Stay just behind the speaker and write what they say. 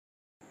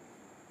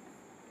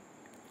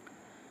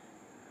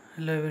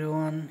Hello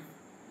everyone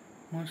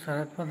मु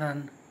शरद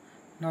प्रधान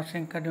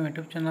nursing academy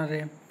YouTube channel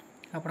रे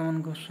आपण मन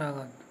को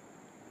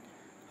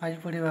स्वागत। आज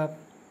पढ़ा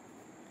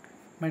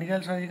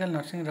मेडिकल सर्जिकल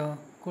नर्सिंग रो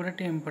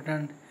 20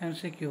 इंपोर्टेंट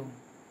MCQ।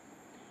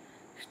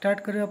 स्टार्ट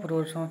करने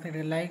पूर्व समस्त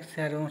लाइक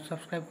शेयर और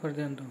सब्सक्राइब कर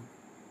दिंतु।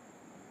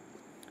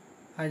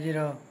 आज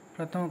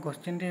प्रथम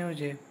क्वेश्चन टी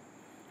होचे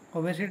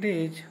obesity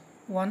is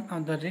one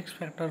of the risk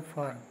factor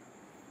for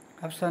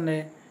option A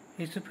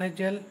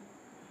esophageal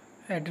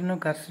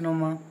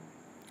adenocarcinoma,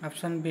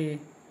 option B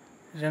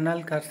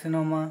renal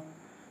carcinoma,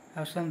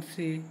 option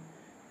C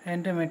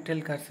endometrial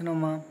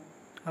carcinoma,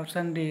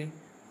 option D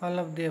all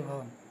of the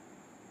above।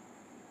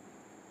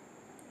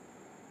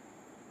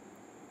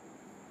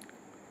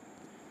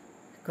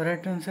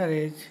 Correct answer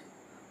is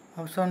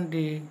option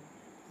D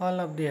all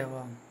of the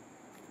above।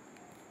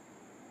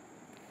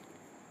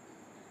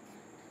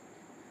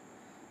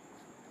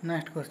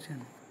 Next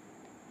question,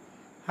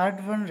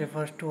 heartburn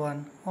refers to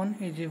an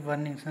uneasy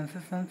burning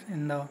sensations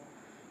in the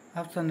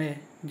option A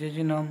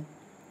jejunum,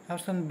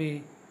 option B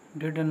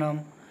duodenum,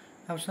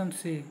 option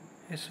C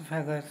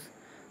esophagus,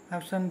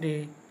 option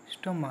D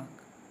stomach।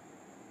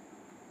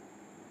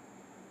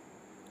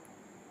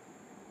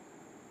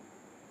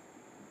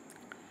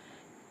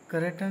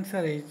 Correct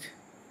answer is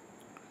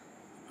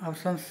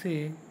option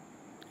C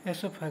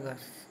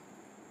esophagus।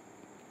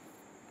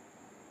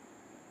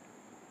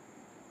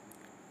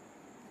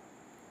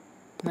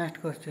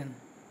 Next question,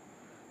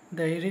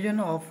 the region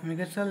of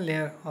mucosal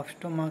layer of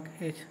stomach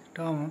is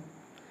termed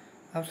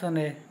option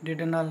A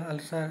duodenal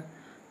ulcer,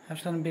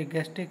 option B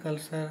gastric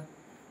ulcer,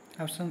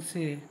 option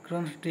C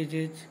Crohn's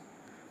disease,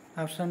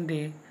 option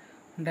D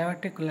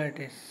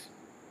diverticulitis।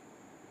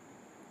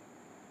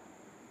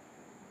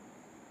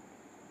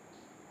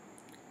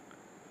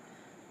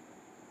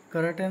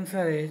 Correct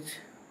answer is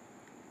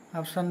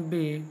option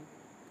B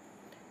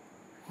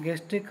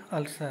gastric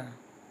ulcer।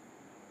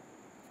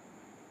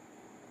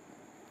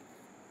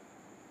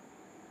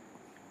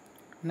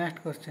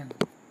 Next question,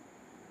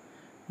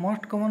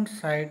 most common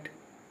site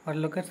or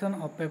location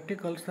of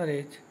peptic ulcer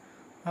is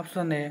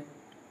option A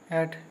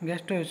at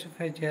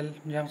gastroesophageal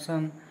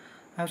junction,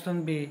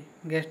 option B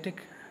gastric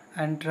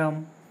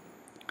antrum,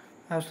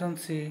 option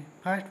C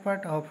first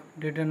part of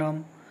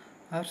duodenum,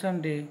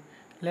 option D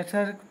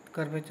lesser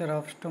curvature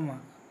of stomach।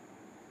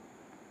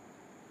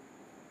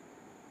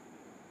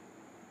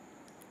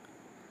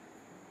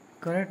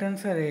 Correct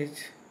answer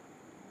is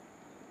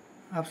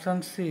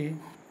option C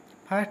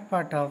first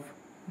part of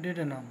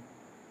duodenum।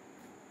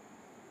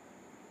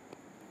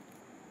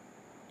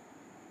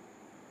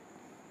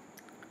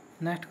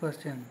 Next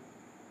question,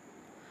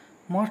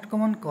 most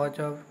common cause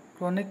of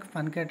chronic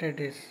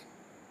pancreatitis,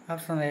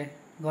 option A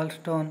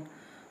gallstone,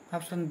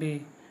 option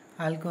B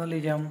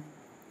alcoholism,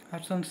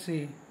 option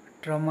C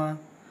trauma,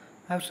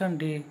 option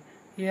D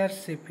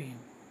ERCP।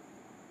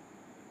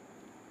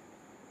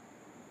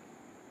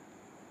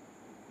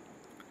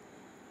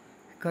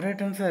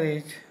 Correct answer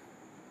is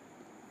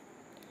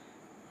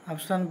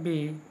option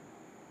B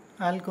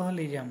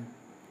alcoholism।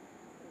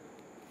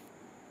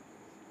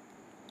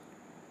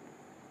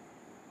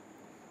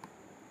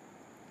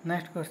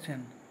 Next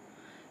question,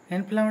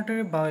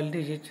 inflammatory bowel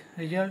disease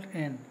result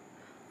in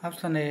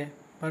option A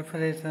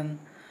perforation,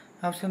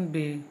 option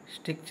B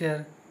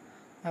stricture,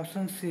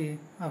 option C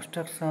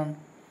obstruction,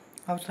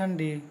 option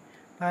D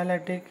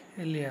paralytic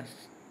ileus।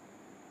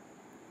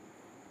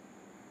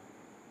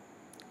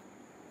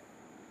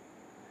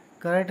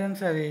 Correct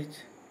answer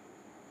is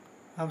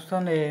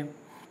option A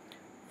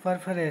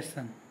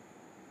perforation।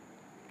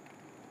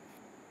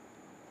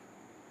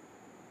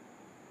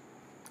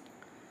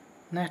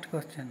 Next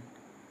question,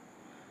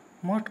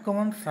 most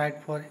common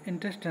site for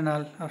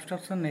intestinal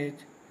obstruction is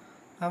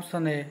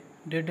option A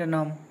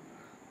duodenum,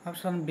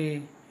 option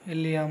B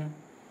ileum,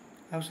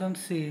 option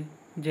C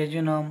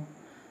jejunum,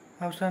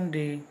 option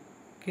D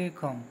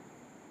cecum।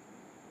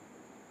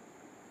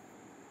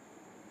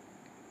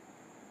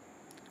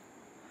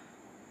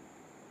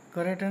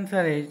 Correct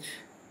answer is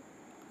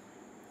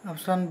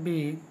option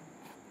B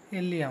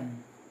ileum।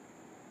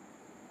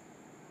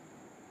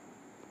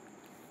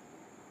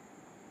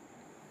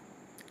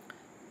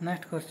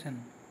 Next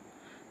question,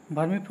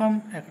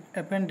 vermiform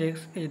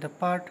appendix is the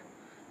part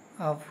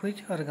of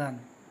which organ?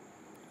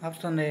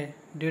 Option A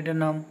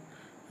duodenum,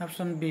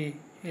 option B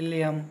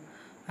ileum,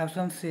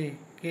 option C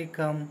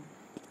cecum,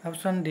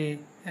 option D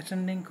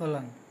ascending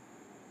colon।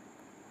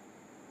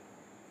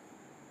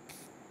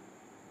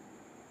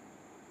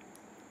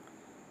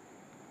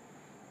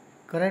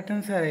 Correct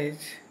answer is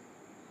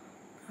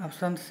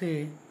option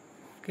C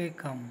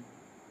cecum।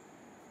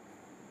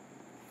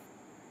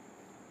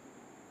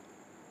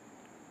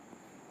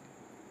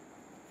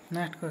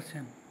 Next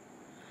question,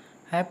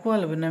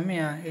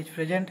 hypoalbuminemia is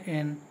present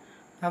in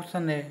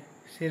option A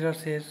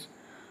cirrhosis,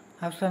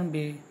 option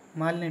B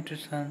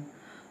malnutrition,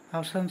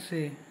 option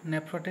C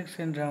nephrotic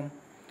syndrome,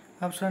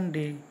 option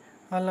D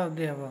all of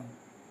the above।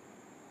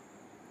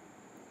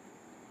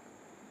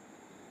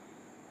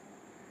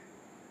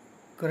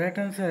 Correct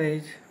answer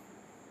is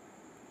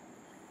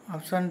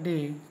option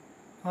D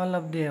all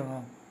of the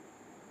above।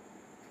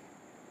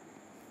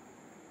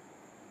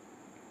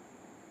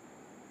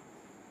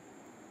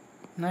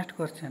 Next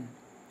question.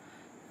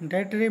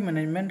 Dietary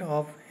management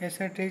of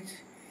ascites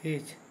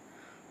is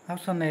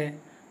option A.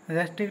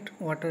 Restrict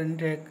water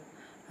intake,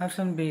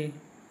 option B.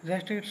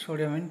 Restrict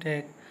sodium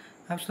intake,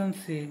 option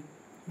C.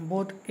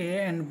 Both A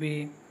and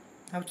B,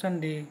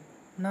 option D.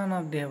 None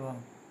of the above.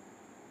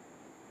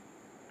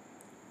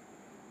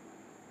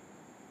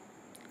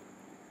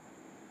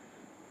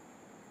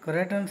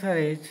 Correct answer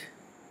is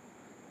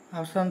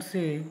option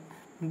C.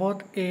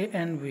 Both A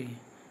and B.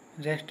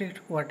 Restrict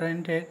water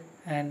intake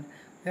and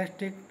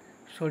restrict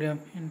sodium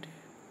intake.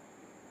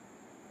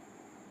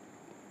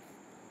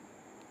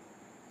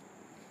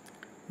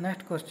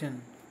 Next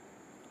question.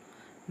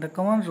 The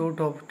common route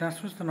of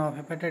transmission of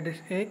hepatitis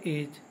A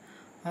is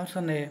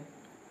option A.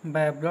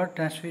 By blood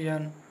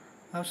transfusion,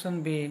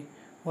 option B.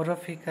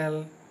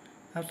 Orophycal,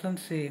 option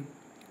C.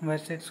 By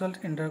sexual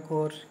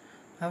intercourse,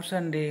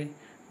 option D.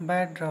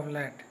 By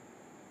droplet.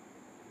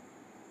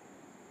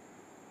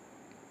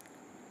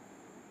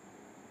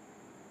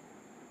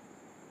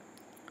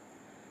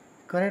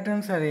 Correct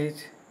answer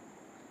is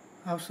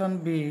option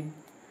B.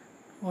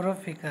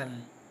 Orophycal.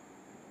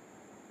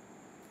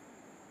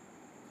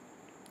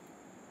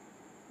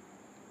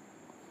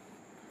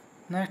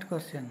 Next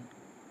question.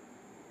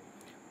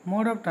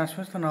 Mode of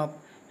transmission of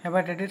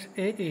hepatitis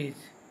A is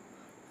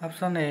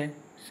option A.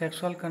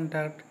 Sexual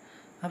contact,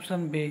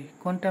 option B.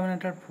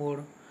 Contaminated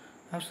food,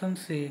 option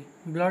C.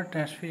 Blood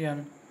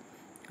transfusion,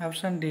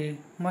 option D.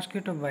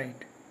 Mosquito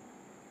bite.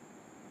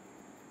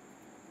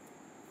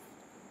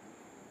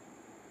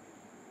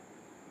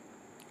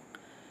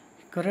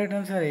 Correct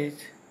answer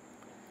is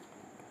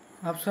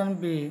option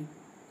B.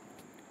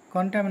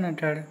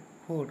 Contaminated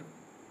food.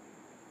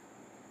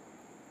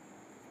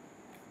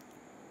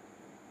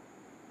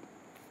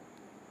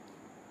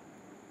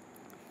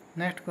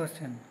 Next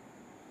question.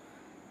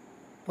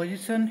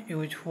 Position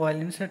used while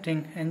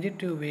inserting NG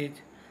tube is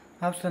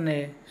option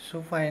A.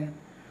 Supine,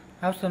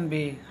 option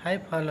B. High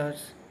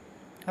fowlers,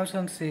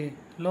 option C.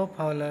 Low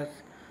fowlers,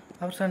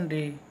 option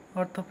D.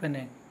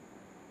 Orthopenic.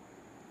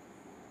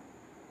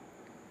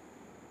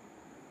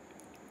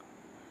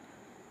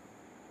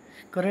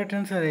 Correct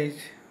answer is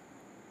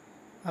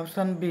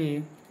option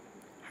B.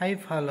 High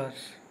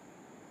fowlers.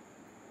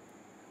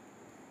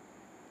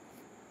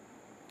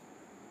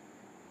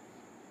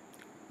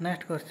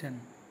 Next question.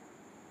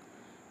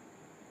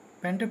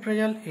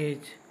 Pantoprazole is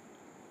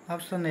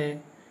option A.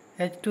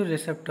 H2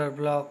 receptor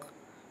block,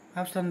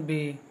 option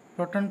B.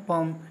 Proton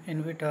pump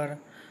inhibitor,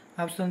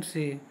 option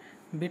C.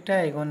 Beta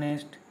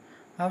agonist,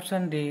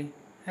 option D.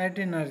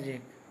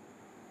 Adrenergic.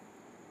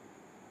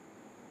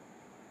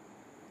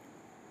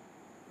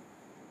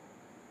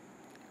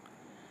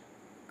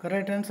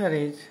 Correct answer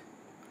is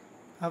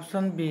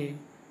option B.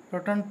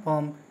 Proton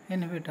pump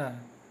inhibitor.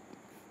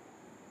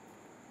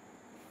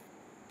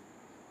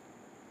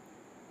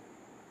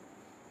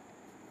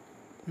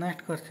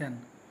 Next question.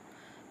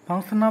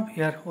 Function of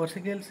air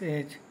ossicles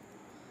is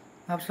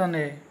option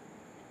A.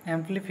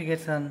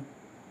 Amplification,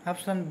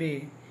 option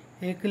B.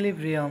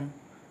 Equilibrium,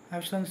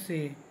 option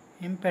C.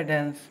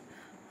 Impedance,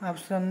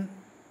 option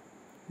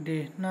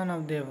D. None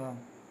of the above.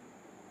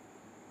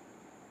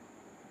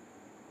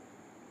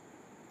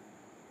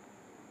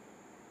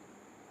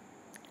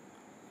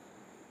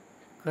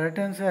 Correct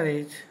answer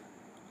is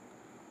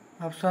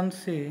option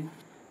C.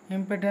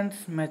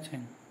 Impedance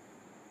matching.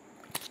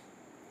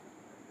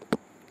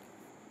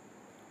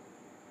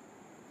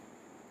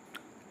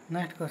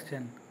 Next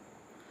question.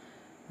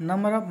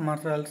 Number of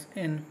muscles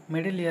in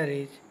middle ear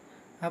is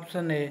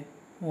option A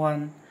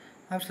 1,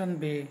 option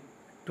B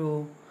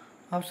 2,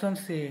 option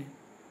C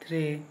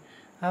 3,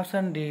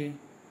 option D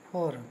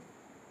 4.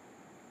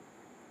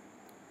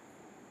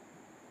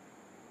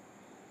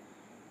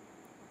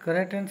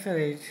 Correct answer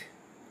is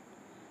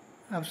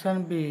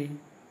option B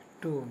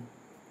 2.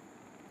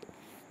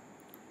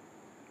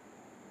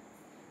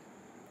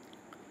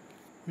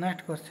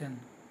 Next question.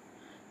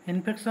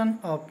 Infection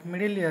of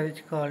middle ear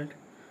is called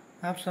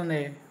option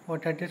A.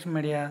 Otitis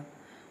media,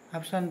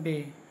 option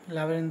B.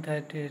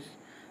 Labyrinthitis,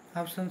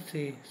 option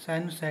C.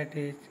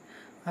 Sinusitis,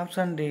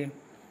 option D.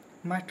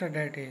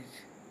 Mastoiditis.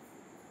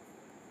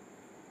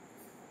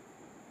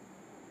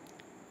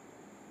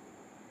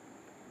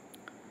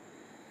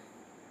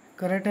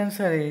 Correct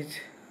answer is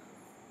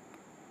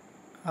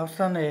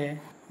option A.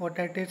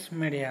 Otitis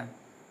media.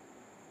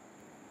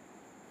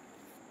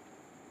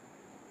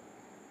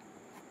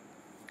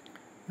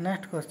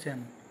 Next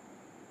question.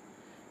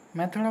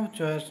 Method of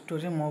choice to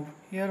remove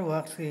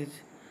earwax is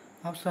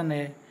option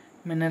A.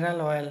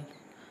 Mineral oil,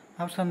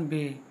 option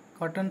B.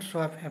 Cotton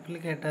swab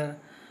applicator,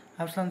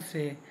 option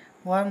C.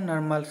 Warm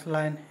normal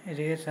saline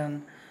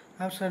irrigation,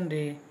 option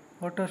D.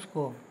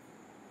 otoscope.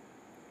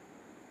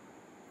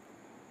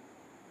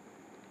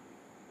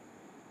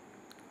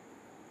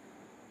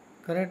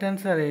 Correct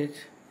answer is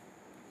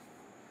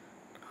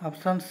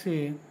option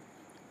C.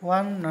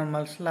 Warm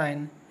normal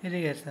saline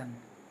irrigation.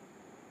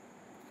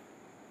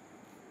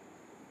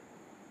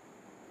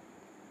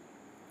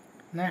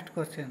 Next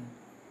question.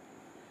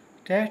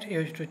 Test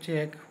used to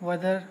check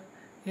whether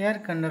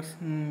air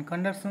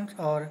conduction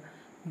or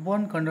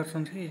bone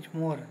conduction is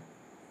more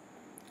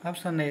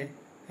Option A,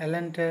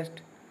 Allen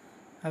test.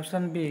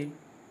 Option B,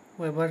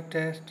 Weber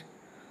test.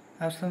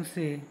 Option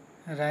C,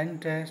 Rhine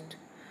test.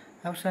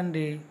 Option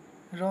D,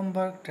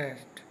 Romberg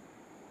test.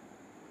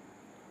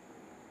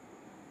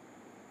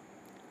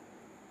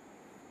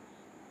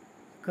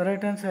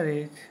 Correct answer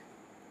is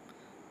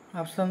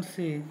option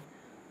C,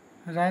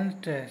 Rhine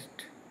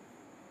test.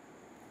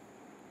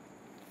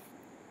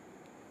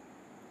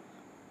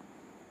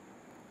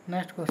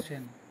 Next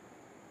question.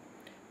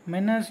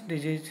 Meniere's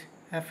disease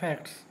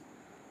affects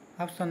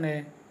option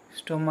A,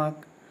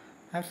 stomach.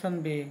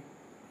 Option B,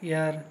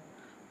 ear.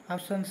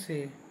 Option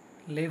C,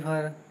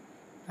 liver.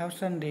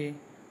 Option D,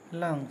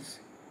 lungs.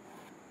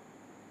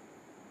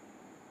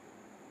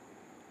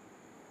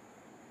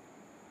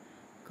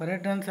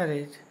 Correct answer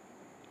is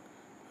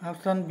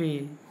option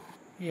B,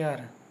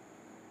 ear.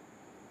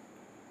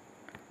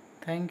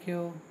 Thank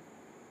you.